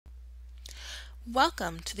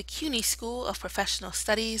Welcome to the CUNY School of Professional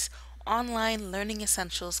Studies Online Learning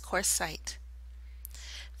Essentials course site.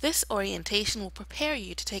 This orientation will prepare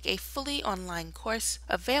you to take a fully online course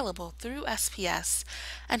available through SPS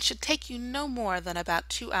and should take you no more than about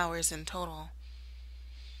 2 hours in total.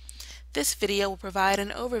 This video will provide an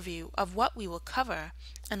overview of what we will cover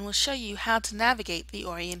and will show you how to navigate the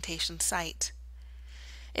orientation site.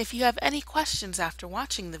 If you have any questions after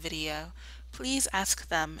watching the video, please ask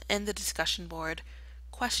them in the discussion board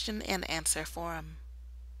question and answer forum.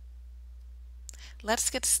 Let's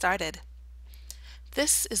get started.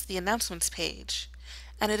 This is the announcements page,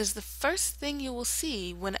 and it is the first thing you will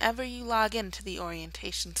see whenever you log into the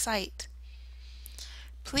orientation site.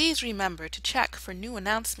 Please remember to check for new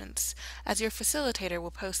announcements, as your facilitator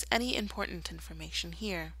will post any important information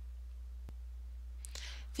here.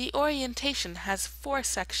 The orientation has 4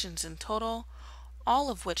 sections in total, all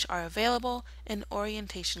of which are available in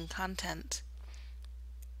orientation content.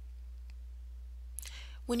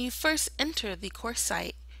 When you first enter the course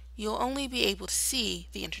site, you'll only be able to see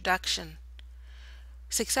the introduction.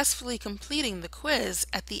 Successfully completing the quiz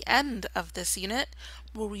at the end of this unit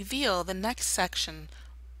will reveal the next section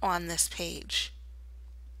on this page.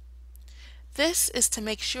 This is to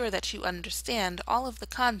make sure that you understand all of the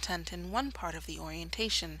content in one part of the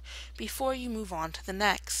orientation before you move on to the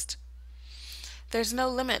next. There's no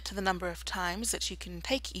limit to the number of times that you can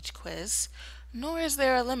take each quiz, nor is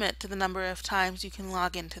there a limit to the number of times you can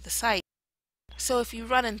log into the site. So if you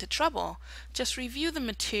run into trouble, just review the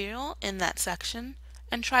material in that section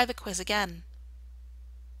and try the quiz again.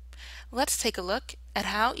 Let's take a look at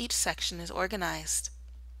how each section is organized.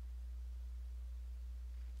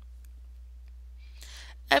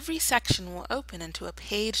 Every section will open into a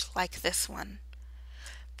page like this one.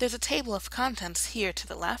 There's a table of contents here to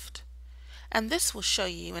the left, and this will show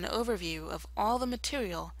you an overview of all the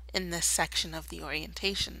material in this section of the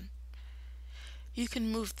orientation. You can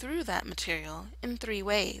move through that material in 3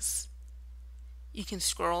 ways. You can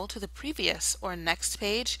scroll to the previous or next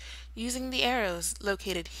page using the arrows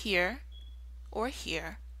located here or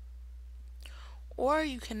here, or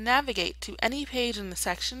you can navigate to any page in the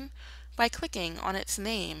section by clicking on its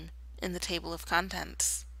name in the table of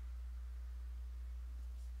contents.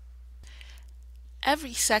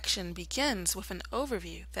 Every section begins with an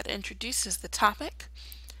overview that introduces the topic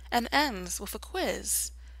and ends with a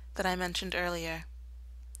quiz that I mentioned earlier.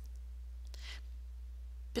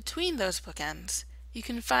 Between those bookends, you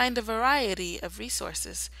can find a variety of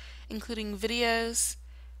resources, including videos,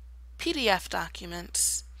 PDF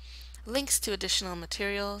documents, links to additional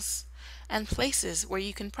materials, and places where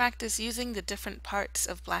you can practice using the different parts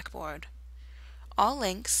of Blackboard. All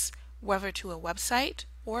links, whether to a website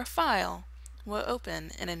or a file, will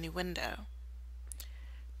open in a new window.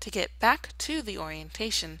 To get back to the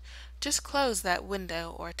orientation, just close that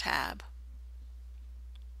window or tab.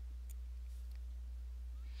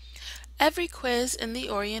 Every quiz in the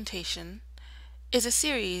orientation is a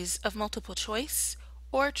series of multiple choice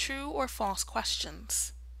or true or false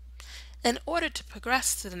questions. In order to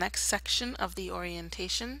progress to the next section of the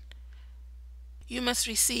orientation, you must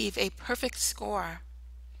receive a perfect score.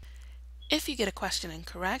 If you get a question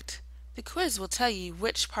incorrect, the quiz will tell you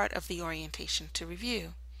which part of the orientation to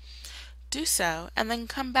review. Do so and then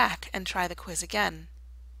come back and try the quiz again.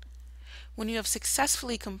 When you have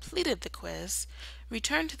successfully completed the quiz,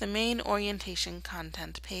 return to the main orientation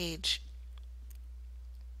content page.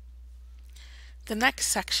 The next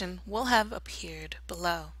section will have appeared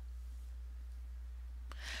below.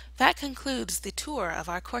 That concludes the tour of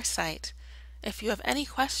our course site. If you have any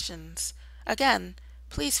questions, again,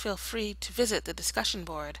 please feel free to visit the discussion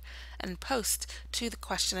board and post to the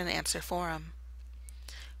question and answer forum.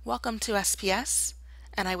 Welcome to SPS,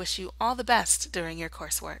 and I wish you all the best during your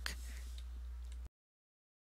coursework.